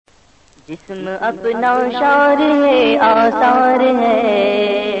جسم اپنا شار ہے آثار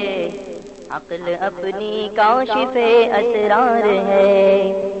ہے، عقل اپنی کاشف اسرار ہے،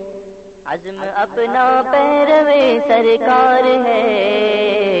 عزم اپنا پیرو سرکار ہے،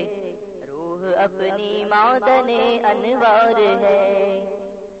 روح اپنی معدن انوار ہے،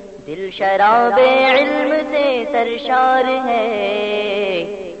 دل شراب علم سے سرشار ہے،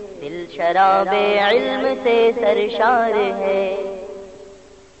 دل شراب علم سے سرشار ہے،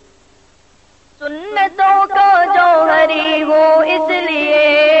 سنتوں کا جوہری ہو اس لیے،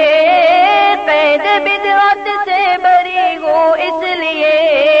 قید بدعت سے بری ہو اس لیے،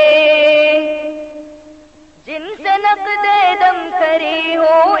 جن سے نقد دم کری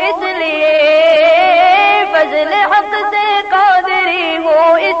ہو اس لیے، فضل حق سے قادری ہو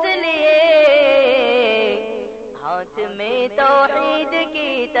اس لیے، ہاتھ میں توحید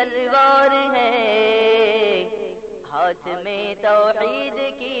کی تلوار ہے، ہاتھ میں توحید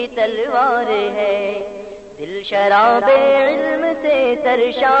کی تلوار ہے، دل شراب علم سے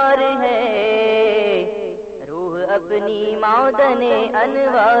سرشار ہے، روح اپنی معدن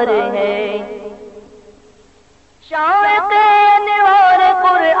انوار ہے، شائق انوار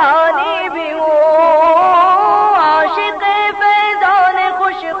قرآنی بھی ہو، عاشق فیضان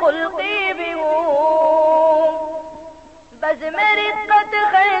خوش خلقی بھی ہو، بزم رقت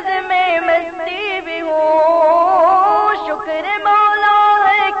خیز میں مستی بھی ہو، شکر مولا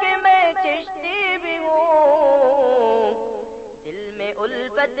ہے کہ میں چشتی بھی ہوں، دل میں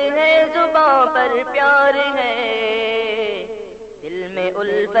الفت ہے زباں پر پیار ہے، دل میں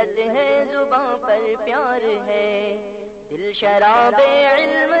الفت ہے زباں پر پیار ہے، دل شراب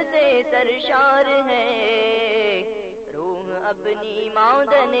علم سے سرشار ہے، روح اپنی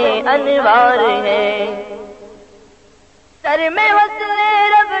معدن انوار ہے، سر میں وصل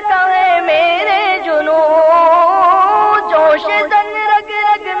رب کا ہے میرے جنون، جوش زن رگ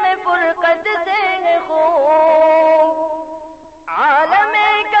رگ میں فرقت سے ہے خون، عالم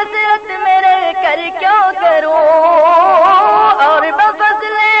کثرت میں رہ کر کیا کروں، اور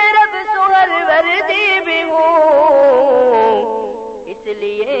بفضل رب سہروردی بھی ہوں، اس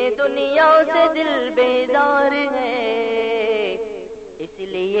لیے دنیا سے دل بیزار ہے، اس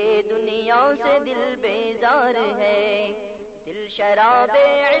لیے دنیا سے دل بیزار ہے، دل شراب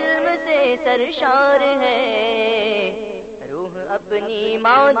علم سے سرشار ہے، روح اپنی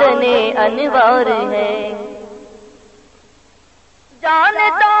معدن انوار ہے،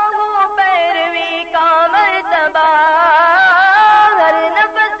 جانتا ہوں پیروی کا مرتبہ، ہر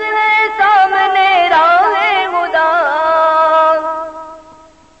نفس ہے سامنے راہ خدا،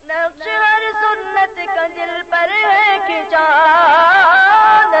 نقش ہر سنت کا دل پر ہے کھینچا،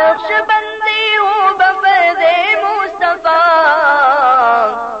 نقشبندی ہوں بفیض مصطفیٰ،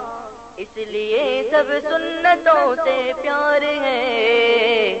 اس لیے سب سنتوں سے پیار ہے،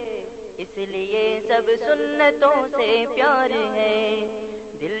 اس لیے سب سنتوں سے پیار ہے،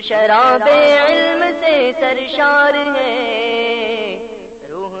 دل شراب علم سے سرشار ہے،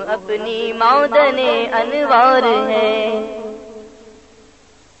 روح اپنی معدن انوار ہے،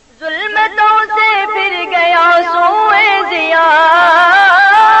 ظلمتوں سے پھر گیا سوئے ضیا،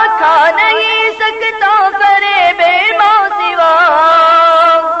 کھا نہیں سکتا کرے بے ماں سوا،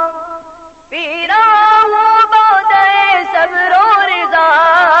 پی رہا ہوں بادئے صبر و رضا،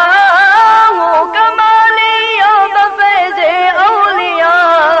 ہوں کمالیہ بفیض اولیاء،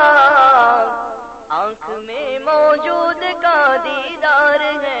 آنکھ میں موجود کا دیدار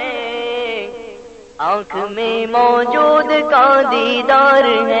ہے، آنکھ میں موجود کا دیدار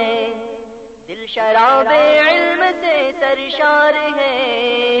ہے، دل شراب علم سے سرشار ہے،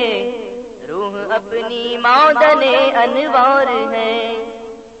 روح اپنی معدن انوار ہے،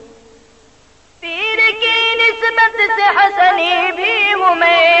 پیر کی نسبت سے حسنی بھی ہوں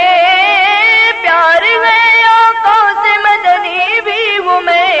میں، پیار ہے آقا سے مدنی بھی ہوں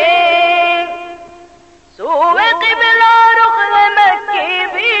میں، سوئے قبلہ رخ مکی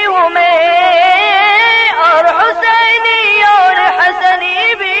بھی ہوں میں، اور حسینی اور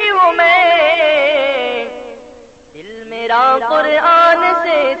حسنی بھی ہوں میں، دل میرا قرآن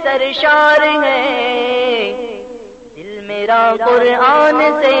سے سرشار ہے، دل میرا قرآن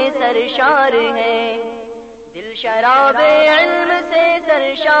سے سرشار ہے، دل شراب علم سے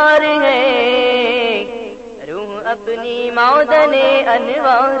سرشار ہے، روح اپنی معدن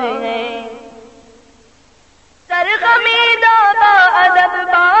انوار ہے، سرخمیدہ با ادب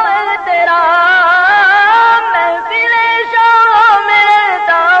با احترام، محفل شاہ میں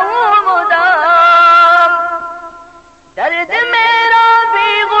رہتا ہوں مدام، درد میرا بھی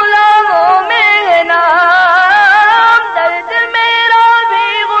غلاموں میں ہے نام، درد میرا بھی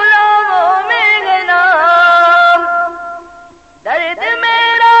غلاموں میں ہے نام، درد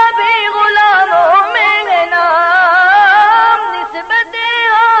میرا بھی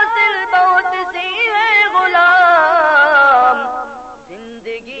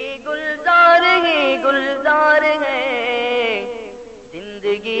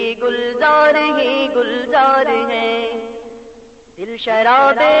گلزار ہی گلزار ہے، دل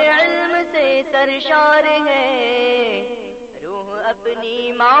شراب علم سے سرشار ہے، روح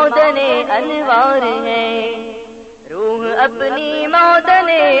اپنی معدن انوار ہے، روح اپنی معدن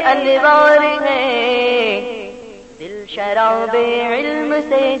انوار ہے، دل شراب علم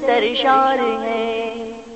سے سرشار ہے۔